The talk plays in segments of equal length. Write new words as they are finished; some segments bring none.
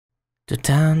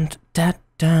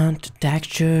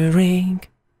Texturing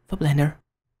for Blender.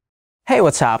 Hey,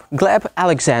 what's up? Gleb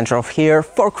Alexandrov here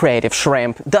for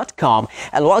CreativeShrimp.com,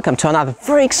 and welcome to another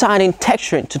very exciting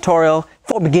texturing tutorial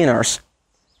for beginners.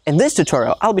 In this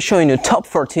tutorial, I'll be showing you top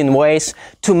 14 ways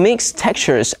to mix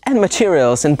textures and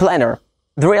materials in Blender.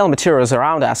 The real materials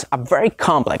around us are very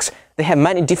complex. They have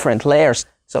many different layers,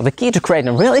 so the key to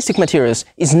creating realistic materials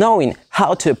is knowing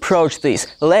how to approach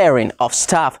this layering of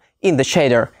stuff in the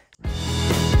shader.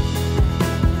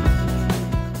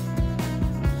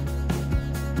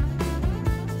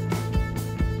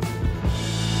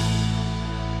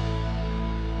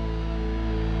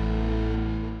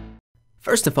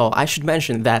 First of all, I should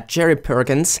mention that Jerry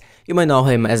Perkins, you may know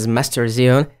him as Master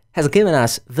Zion, has given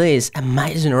us this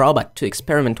amazing robot to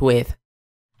experiment with.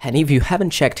 And if you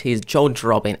haven't checked his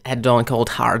jaw-dropping add-on called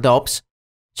Hard Ops,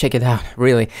 check it out,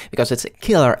 really, because it's a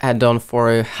killer add-on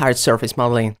for hard surface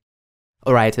modeling.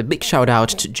 Alright, a big shout out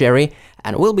to Jerry,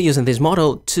 and we'll be using this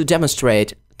model to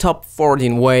demonstrate top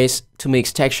 14 ways to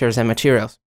mix textures and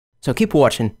materials. So keep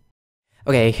watching.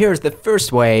 Okay, here's the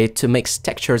first way to mix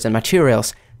textures and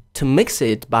materials. To mix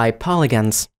it by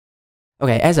polygons.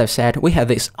 Okay, as I've said, we have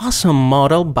this awesome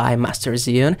model by Master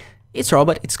Zion. Its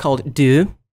robot, it's called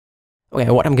Do. Okay,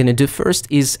 what I'm gonna do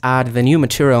first is add the new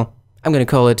material. I'm gonna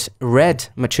call it red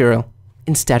material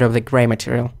instead of the gray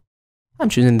material. I'm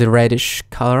choosing the reddish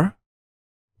color.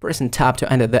 Pressing tab to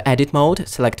enter the edit mode,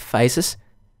 select faces.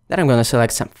 Then I'm gonna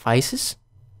select some faces.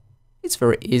 It's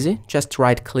very easy, just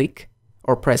right click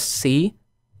or press C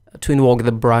to invoke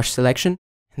the brush selection.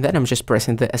 And then I'm just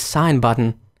pressing the Assign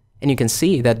button, and you can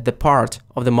see that the part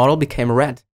of the model became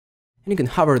red. And you can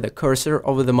hover the cursor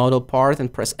over the model part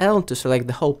and press L to select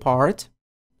the whole part.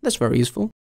 That's very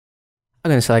useful.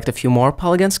 I'm going to select a few more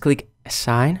polygons, click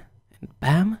Assign, and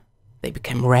bam, they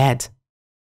became red.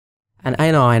 And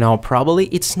I know, probably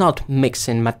it's not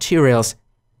mixing materials,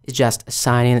 it's just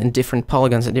assigning different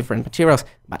polygons and different materials,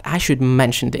 but I should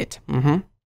mention it.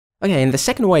 Okay, and the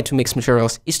second way to mix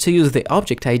materials is to use the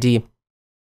object ID.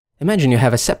 Imagine you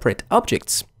have separate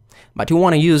objects, but you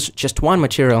want to use just one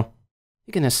material.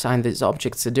 You can assign these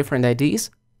objects different IDs.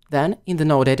 Then, in the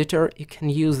node editor, you can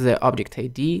use the object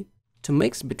ID to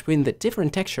mix between the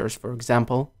different textures, for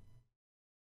example.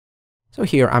 So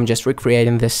here I'm just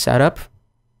recreating this setup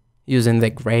using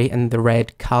the gray and the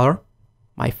red color,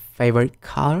 my favorite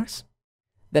colors.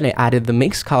 Then I added the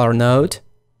mix color node,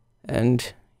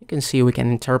 and you can see we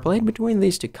can interpolate between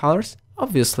these two colors,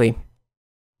 obviously.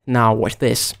 Now watch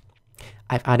this.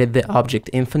 I've added the object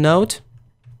info node,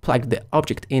 plugged the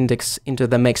object index into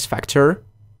the mix factor,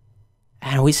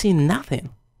 and we see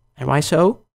nothing. And why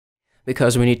so?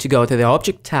 Because we need to go to the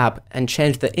object tab and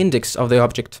change the index of the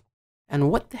object. And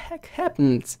what the heck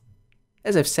happens?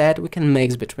 As I've said, we can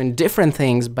mix between different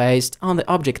things based on the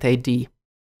object ID.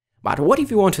 But what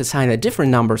if you want to assign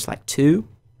different numbers like 2?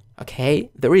 Okay,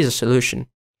 there is a solution.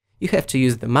 You have to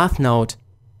use the math node,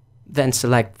 then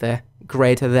select the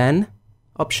greater than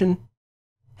option,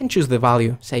 and choose the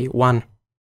value, say 1.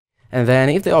 And then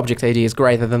if the object ID is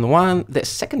greater than 1, the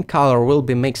second color will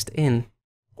be mixed in.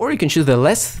 Or you can choose the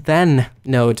less than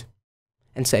node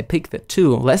and say pick the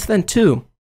 2, less than 2.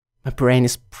 My brain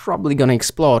is probably gonna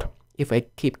explode if I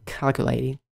keep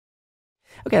calculating.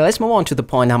 Okay, let's move on to the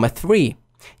point number 3.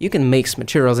 You can mix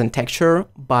materials and texture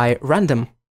by random.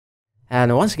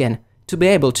 And once again, to be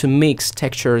able to mix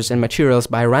textures and materials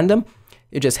by random,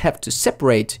 you just have to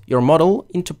separate your model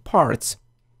into parts,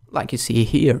 like you see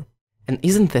here. And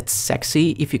isn't that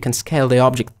sexy if you can scale the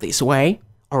object this way,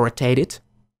 or rotate it?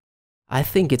 I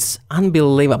think it's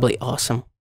unbelievably awesome.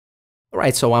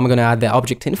 Alright, so I'm gonna add the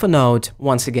object info node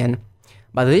once again,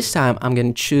 but this time I'm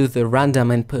gonna choose the random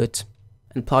input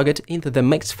and plug it into the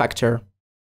mix factor.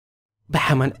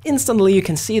 Bam, and instantly you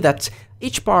can see that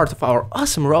each part of our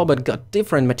awesome robot got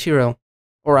different material,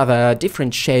 or rather a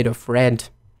different shade of red.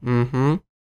 And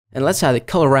let's add the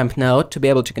color ramp node to be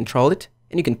able to control it,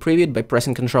 and you can preview it by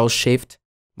pressing Ctrl-Shift,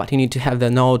 but you need to have the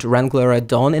node Wrangler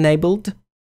add-on enabled.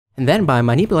 And then by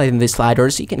manipulating the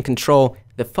sliders, you can control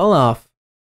the fall-off.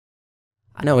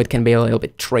 I know it can be a little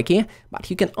bit tricky, but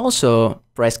you can also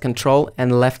press Ctrl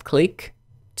and left-click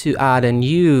to add a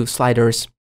new sliders.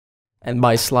 And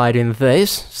by sliding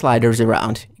these sliders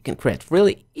around, you can create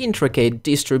really intricate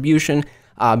distribution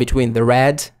between the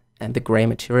red and the gray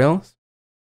materials.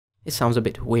 It sounds a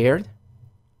bit weird.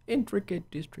 Intricate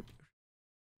distribution.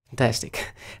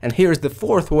 Fantastic. And here's the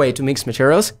fourth way to mix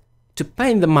materials, to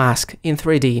paint the mask in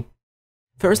 3D.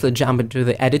 First, let's jump into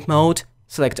the edit mode,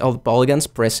 select all the polygons,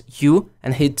 press U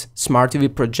and hit Smart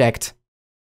UV Project.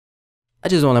 I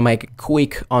just want to make a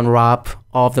quick unwrap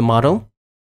of the model,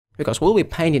 because we'll be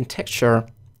painting texture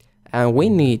and we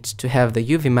need to have the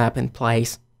UV map in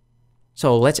place.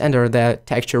 So let's enter the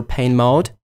texture paint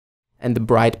mode, and the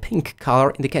bright pink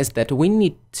color indicates that we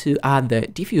need to add the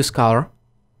diffuse color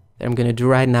that I'm gonna do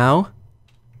right now.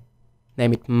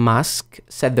 Name it mask,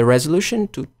 set the resolution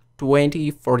to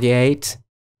 2048.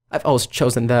 I've also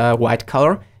chosen the white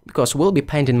color because we'll be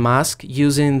painting mask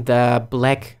using the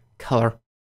black color.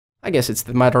 I guess it's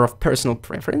the matter of personal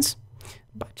preference,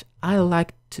 but I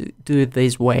like to do it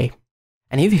this way.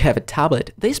 And if you have a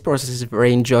tablet, this process is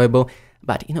very enjoyable,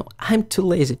 but you know, I'm too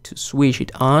lazy to switch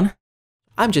it on.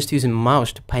 I'm just using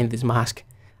mouse to paint this mask.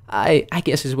 I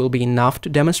guess it will be enough to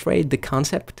demonstrate the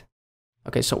concept.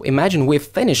 Okay, so imagine we've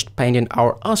finished painting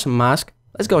our awesome mask.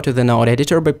 Let's go to the node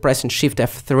editor by pressing Shift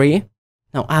F3.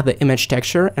 Now add the image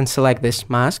texture and select this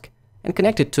mask and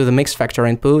connect it to the mix factor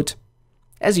input.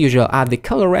 As usual, add the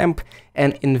color ramp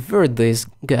and invert these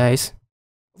guys.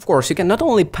 Of course, you can not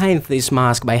only paint this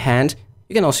mask by hand,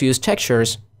 you can also use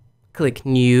textures. Click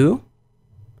New,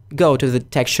 go to the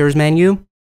Textures menu,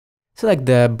 select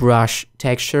the brush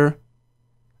texture,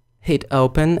 hit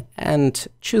Open and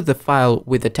choose the file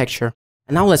with the texture.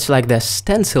 And now let's select the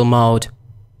stencil mode.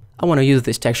 I want to use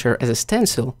this texture as a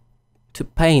stencil to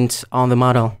paint on the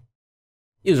model.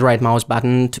 Use right mouse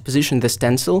button to position the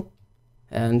stencil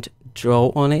and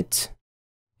draw on it.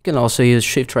 You can also use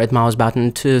Shift right mouse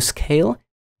button to scale,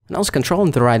 and also Control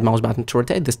and the right mouse button to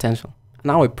rotate the stencil.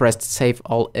 Now I pressed Save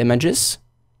All Images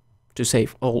to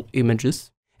save all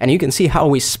images. And you can see how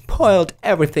we spoiled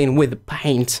everything with the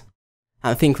paint.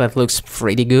 I think that looks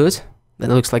pretty good. That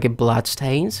looks like a blood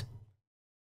stains.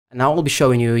 And now I'll be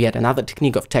showing you yet another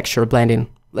technique of texture blending.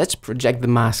 Let's project the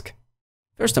mask.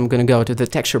 First I'm gonna go to the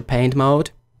texture paint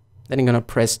mode. Then I'm gonna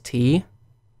press T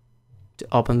to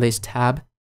open this tab.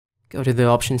 Go to the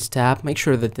options tab, make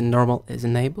sure that the normal is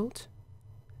enabled.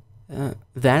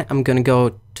 Then I'm gonna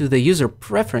go to the user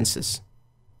preferences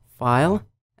file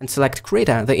and select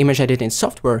Krita, the image editing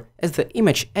software, as the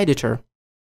image editor.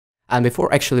 And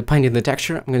before actually painting the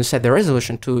texture, I'm gonna set the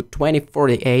resolution to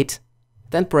 2048,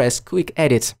 then press Quick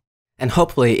Edit. And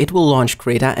hopefully it will launch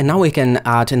Krita, and now we can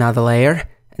add another layer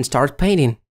and start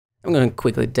painting. I'm gonna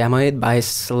quickly demo it by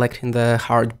selecting the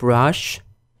hard brush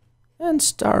and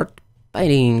start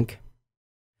painting.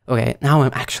 Okay, now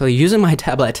I'm actually using my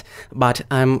tablet, but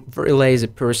I'm a very lazy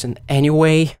person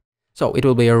anyway, so it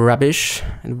will be a rubbish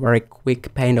and very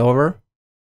quick paint over.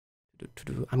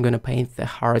 I'm gonna paint the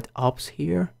hard ops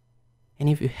here, and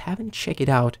if you haven't checked it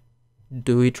out,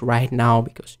 do it right now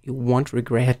because you won't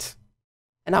regret.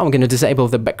 And now I'm gonna disable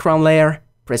the background layer,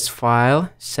 press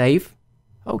File, Save,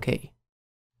 OK.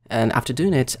 And after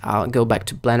doing it, I'll go back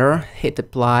to Blender, hit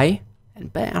Apply,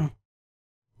 and bam!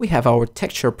 We have our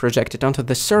texture projected onto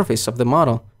the surface of the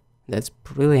model. That's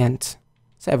brilliant.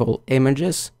 Save all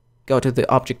images, go to the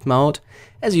Object mode,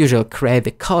 as usual create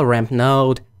the Color Ramp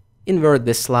node, invert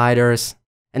the sliders,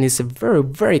 and it's a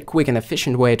very quick and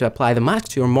efficient way to apply the mask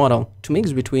to your model, to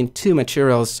mix between two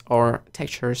materials or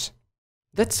textures.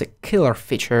 That's a killer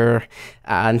feature.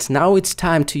 And now it's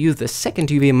time to use the second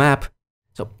UV map.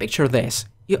 So picture this,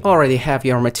 you already have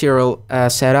your material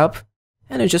set up,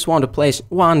 and you just want to place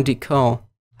one decal.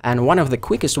 And one of the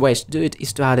quickest ways to do it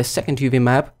is to add a second UV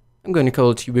map. I'm going to call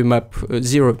it UV map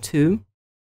 02.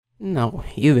 No,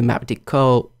 UV map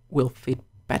decal will fit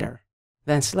better.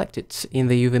 Then select it in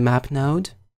the UV map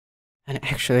node. And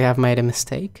actually I've made a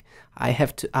mistake. I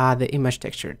have to add the image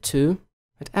texture too,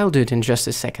 but I'll do it in just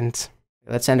a second.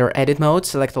 Let's enter edit mode,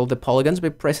 select all the polygons by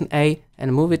pressing A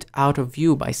and move it out of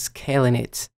view by scaling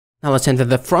it. Now let's enter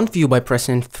the front view by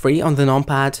pressing 3 on the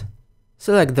numpad.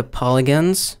 Select the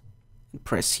polygons,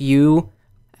 press U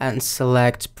and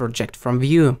select project from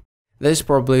view. This is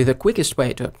probably the quickest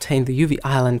way to obtain the UV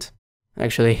island.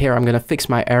 Actually here I'm gonna fix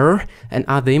my error and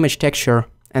add the image texture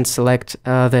and select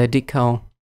the decal.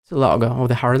 The logo of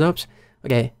the hard ops.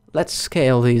 Okay, let's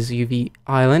scale this UV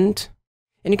island.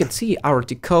 And you can see our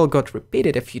decal got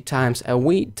repeated a few times and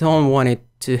we don't want it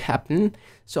to happen.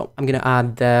 So I'm gonna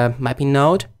add the mapping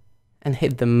node and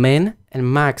hit the min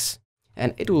and max,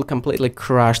 and it will completely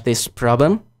crush this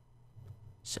problem.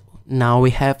 So now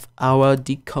we have our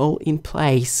decal in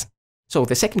place. So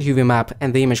the second UV map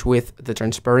and the image with the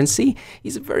transparency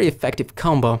is a very effective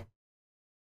combo.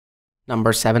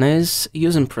 Number 7 is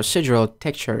using procedural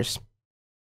textures.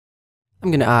 I'm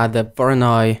gonna add the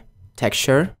Voronoi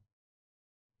texture,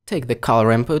 take the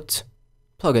color input,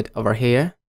 plug it over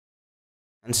here,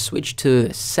 and switch to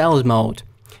the cells mode.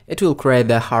 It will create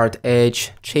the hard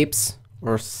edge chips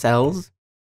or cells.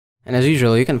 And as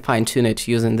usual, you can fine tune it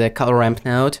using the color ramp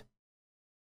node.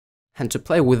 And to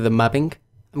play with the mapping,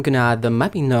 I'm gonna add the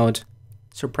mapping node.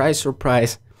 Surprise,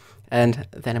 surprise. And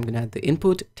then I'm gonna add the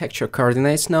input texture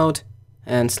coordinates node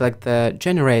and select the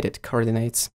generated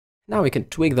coordinates. Now we can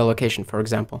tweak the location, for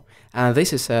example.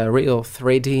 This is a real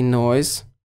 3D noise.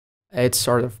 It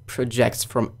sort of projects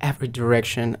from every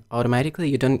direction automatically.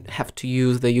 You don't have to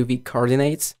use the UV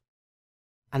coordinates.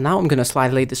 And now I'm gonna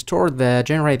slightly distort the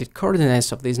generated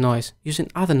coordinates of this noise using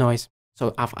other noise.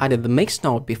 So I've added the mix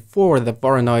node before the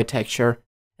Voronoi texture.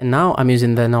 And now I'm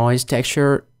using the noise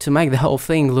texture to make the whole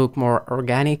thing look more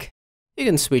organic. You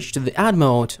can switch to the add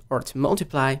mode or to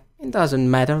multiply. It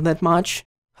doesn't matter that much.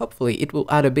 Hopefully it will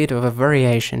add a bit of a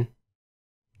variation.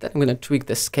 Then I'm gonna tweak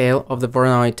the scale of the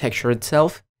Voronoi texture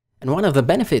itself. And one of the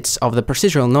benefits of the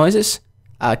procedural noises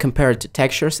compared to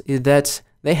textures is that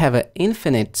they have an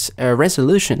infinite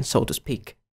resolution, so to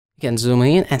speak. You can zoom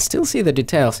in and still see the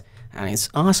details, and it's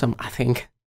awesome, I think.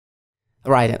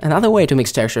 Right, another way to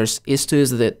mix textures is to use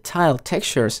the Untitled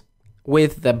Textures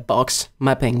with the box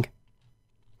mapping.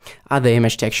 Add the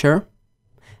image texture.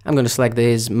 I'm going to select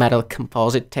this metal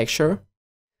composite texture.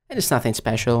 And it's nothing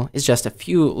special, it's just a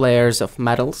few layers of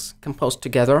metals composed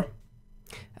together.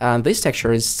 And this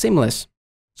texture is seamless,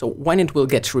 so when it will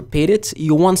get repeated,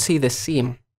 you won't see the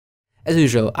seam. As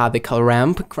usual, add the color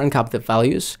ramp, crank up the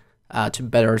values to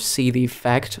better see the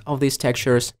effect of these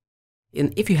textures.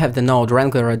 And if you have the node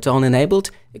Wrangler add-on enabled,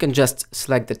 you can just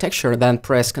select the texture, then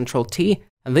press Ctrl-T,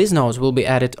 and these nodes will be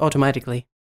added automatically.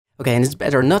 Okay, and it's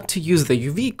better not to use the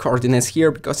UV coordinates here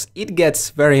because it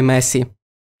gets very messy.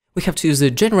 We have to use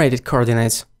the generated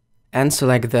coordinates and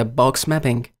select the box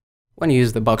mapping. When you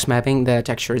use the box mapping, the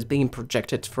texture is being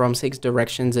projected from 6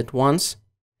 directions at once,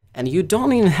 and you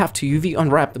don't even have to UV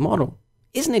unwrap the model.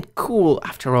 Isn't it cool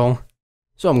after all?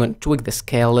 So I'm going to tweak the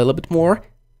scale a little bit more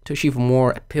to achieve a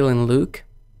more appealing look,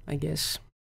 I guess.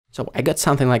 So I got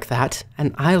something like that,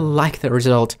 and I like the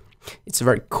result. It's a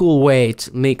very cool way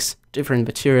to mix different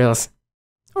materials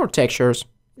or textures,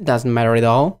 it doesn't matter at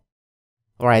all.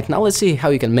 Alright, now let's see how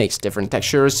you can mix different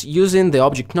textures using the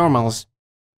object normals.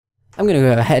 I'm gonna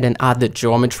go ahead and add the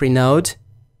geometry node,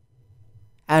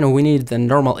 and we need the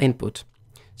normal input.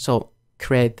 So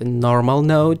create the normal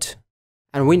node,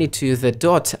 and we need to use the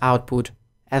dot output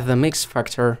as the mix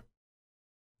factor.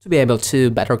 To be able to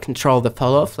better control the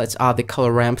fall-off, let's add the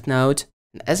color ramp node.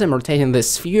 As I'm rotating the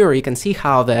sphere, you can see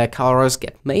how the colors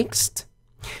get mixed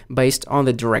based on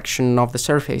the direction of the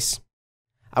surface.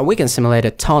 We can simulate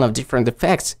a ton of different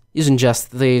effects using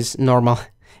just these normal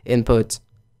inputs.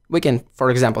 We can, for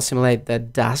example, simulate the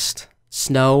dust,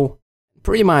 snow,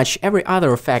 pretty much every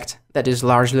other effect that is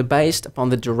largely based upon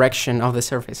the direction of the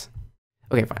surface.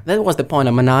 Okay, fine. That was the point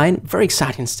number 9. Very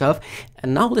exciting stuff.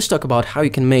 And now let's talk about how you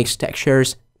can mix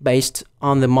textures based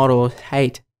on the model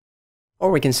height.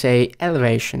 Or we can say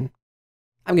elevation.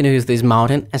 I'm going to use this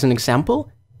mountain as an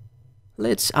example.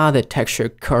 Let's add the texture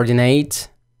coordinate.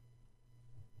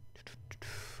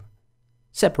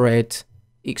 Separate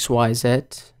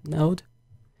XYZ node.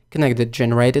 Connect the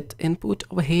generated input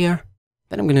over here.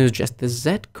 Then I'm going to use just the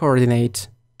Z coordinate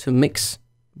to mix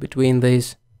between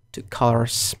these two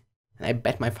colors. And I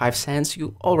bet my 5 cents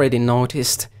you already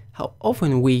noticed how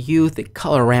often we use the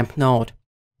color ramp node.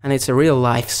 And it's a real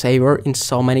lifesaver in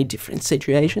so many different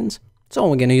situations. So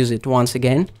we're going to use it once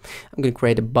again. I'm going to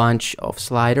create a bunch of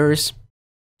sliders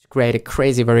to create a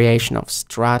crazy variation of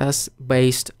stratas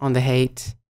based on the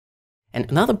height. And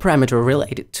another parameter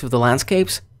related to the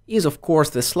landscapes is of course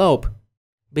the slope.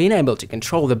 Being able to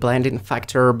control the blending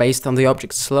factor based on the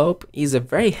object's slope is a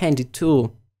very handy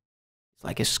tool. It's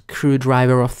like a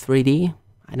screwdriver of 3D,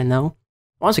 I don't know.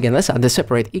 Once again, let's add the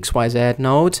separate XYZ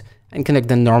node and connect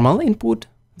the normal input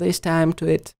this time to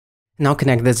it. Now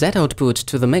connect the Z output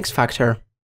to the mix factor.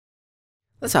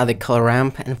 Let's add the color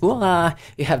ramp and voila,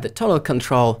 you have the total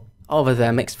control over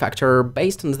the mix factor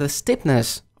based on the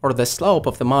steepness or the slope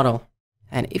of the model.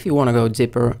 And if you want to go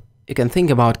deeper, you can think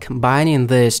about combining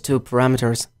these two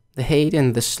parameters, the height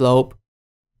and the slope,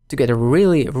 to get a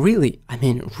really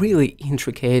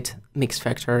intricate mix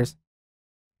factors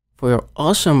for your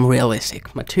awesome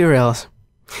realistic materials.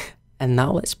 And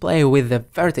now let's play with the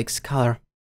Vertex Color.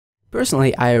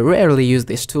 Personally, I rarely use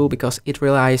this tool because it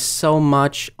relies so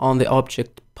much on the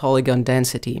object polygon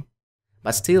density.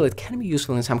 But still, it can be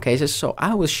useful in some cases, so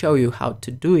I will show you how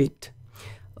to do it.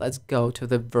 Let's go to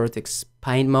the Vertex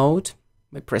Paint mode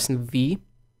by pressing V,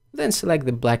 then select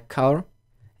the black color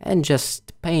and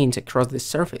just paint across the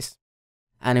surface.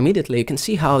 And immediately you can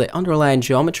see how the underlying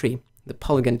geometry, the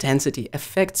polygon density,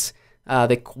 affects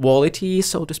the quality,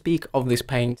 so to speak, of this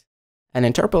paint. And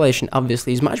interpolation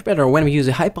obviously is much better when we use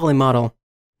a high poly model.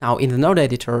 Now in the node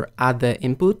editor, add the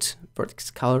input,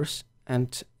 Vertex Colors,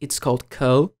 and it's called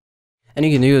Curl. And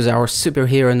you can use our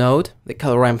superhero node, the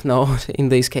color ramp node in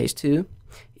this case too.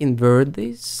 Invert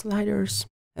these sliders.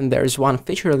 And there's one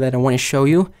feature that I want to show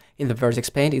you in the Vertex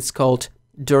Paint. It's called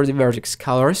Dirty Vertex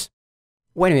Colors.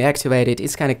 When you activate it,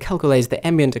 it kind of calculates the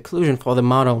ambient occlusion for the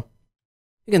model.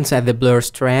 You can set the blur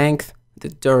strength, the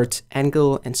dirt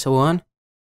angle, and so on.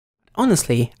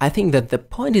 Honestly, I think that the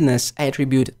Pointiness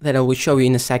attribute that I will show you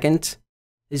in a second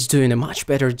is doing a much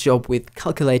better job with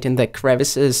calculating the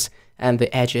crevices and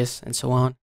the edges and so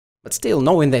on. But still,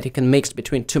 knowing that you can mix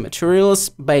between two materials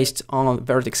based on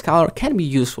Vertex Color can be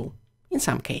useful in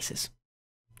some cases.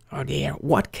 Oh dear,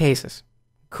 what cases?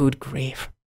 Good grief.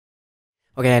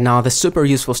 Okay, now the super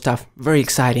useful stuff, very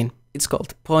exciting. It's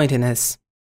called Pointiness.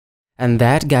 And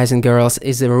that, guys and girls,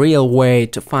 is a real way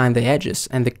to find the edges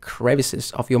and the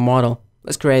crevices of your model.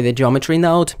 Let's create the geometry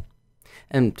node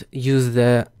and use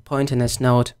the Pointiness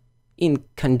node in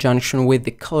conjunction with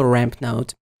the color ramp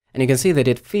node. And you can see that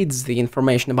it feeds the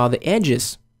information about the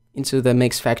edges into the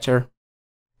mix factor.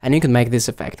 And you can make this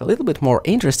effect a little bit more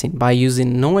interesting by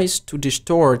using noise to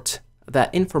distort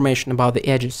that information about the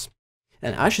edges.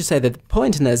 And I should say that the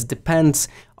Pointiness depends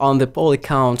on the poly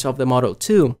count of the model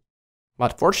too.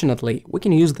 But fortunately, we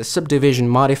can use the subdivision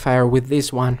modifier with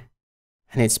this one.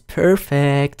 And it's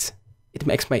perfect. It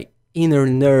makes my inner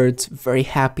nerd very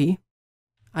happy.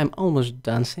 I'm almost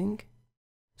dancing.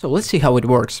 So let's see how it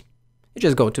works. You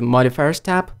just go to Modifiers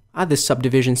tab, add the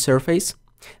subdivision surface,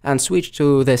 and switch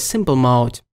to the simple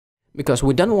mode. Because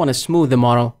we don't want to smooth the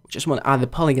model, we just want to add the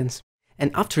polygons.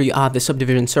 And after you add the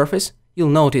subdivision surface, you'll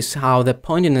notice how the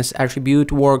Pointiness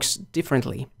attribute works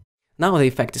differently. Now the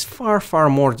effect is far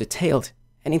more detailed,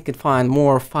 and it can find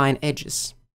more fine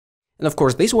edges. And of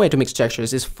course, this way to mix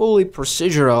textures is fully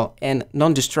procedural and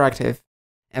non-destructive,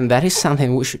 and that is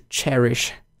something we should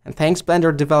cherish. And thanks,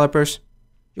 Blender developers,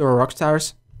 you're rock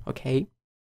stars, okay?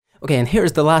 Okay, and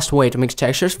here's the last way to mix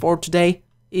textures for today,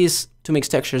 is to mix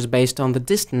textures based on the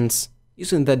distance,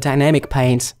 using the dynamic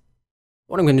paints.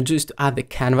 What I'm going to do is to add the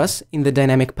canvas in the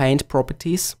dynamic paint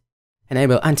properties,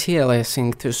 enable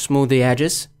anti-aliasing to smooth the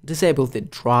edges, disable the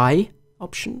dry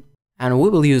option, and we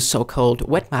will use so-called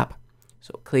wet map.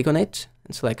 So click on it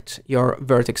and select your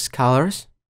vertex colors.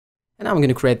 And I'm going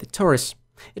to create the torus.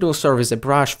 It will serve as a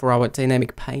brush for our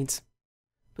dynamic paints.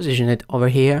 Position it over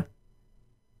here.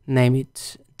 Name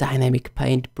it dynamic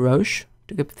paint brush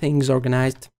to keep things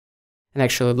organized. And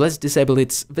actually, let's disable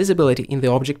its visibility in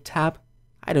the object tab.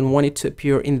 I don't want it to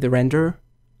appear in the render.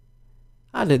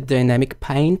 Add the dynamic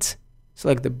paint.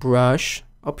 Select the brush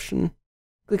option.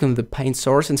 Click on the paint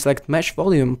source and select mesh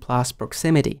volume plus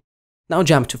proximity. Now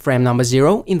jump to frame number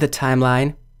 0 in the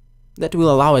timeline. That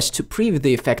will allow us to preview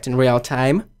the effect in real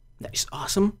time. That is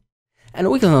awesome.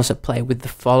 And we can also play with the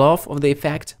fall off of the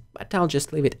effect, but I'll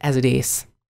just leave it as it is.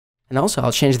 And also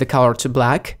I'll change the color to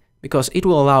black, because it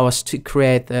will allow us to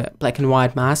create the black and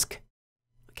white mask.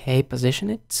 Okay, position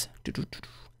it.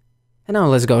 And now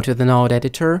let's go to the node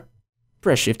editor.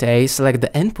 Press Shift A, select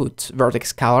the input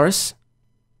vertex colors.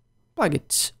 Plug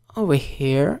it over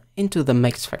here into the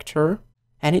mix factor.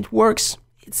 And it works.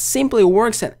 It simply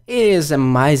works, and it is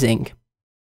amazing.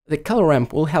 The color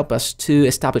ramp will help us to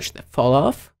establish the fall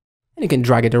off. And you can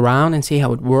drag it around and see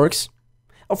how it works.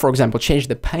 Or for example, change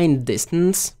the paint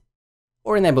distance.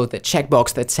 Or enable the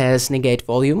checkbox that says negate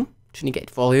volume to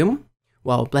negate volume.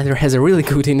 Well, Blender has a really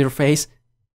good interface.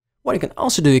 What you can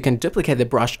also do, you can duplicate the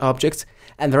brush objects,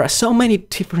 and there are so many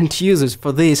different uses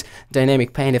for this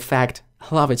dynamic paint effect.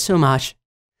 I love it so much.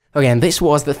 Again, this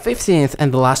was the 15th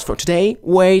and the last for today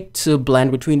way to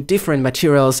blend between different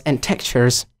materials and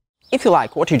textures. If you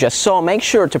like what you just saw, make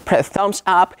sure to press thumbs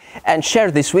up and share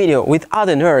this video with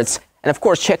other nerds. And of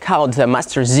course, check out the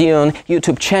Master Zion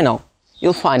YouTube channel.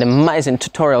 You'll find amazing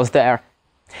tutorials there.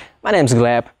 My name's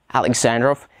Gleb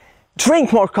Alexandrov.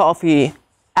 Drink more coffee,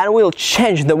 and we'll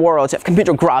change the world of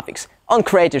computer graphics on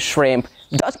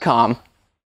creativeshrimp.com.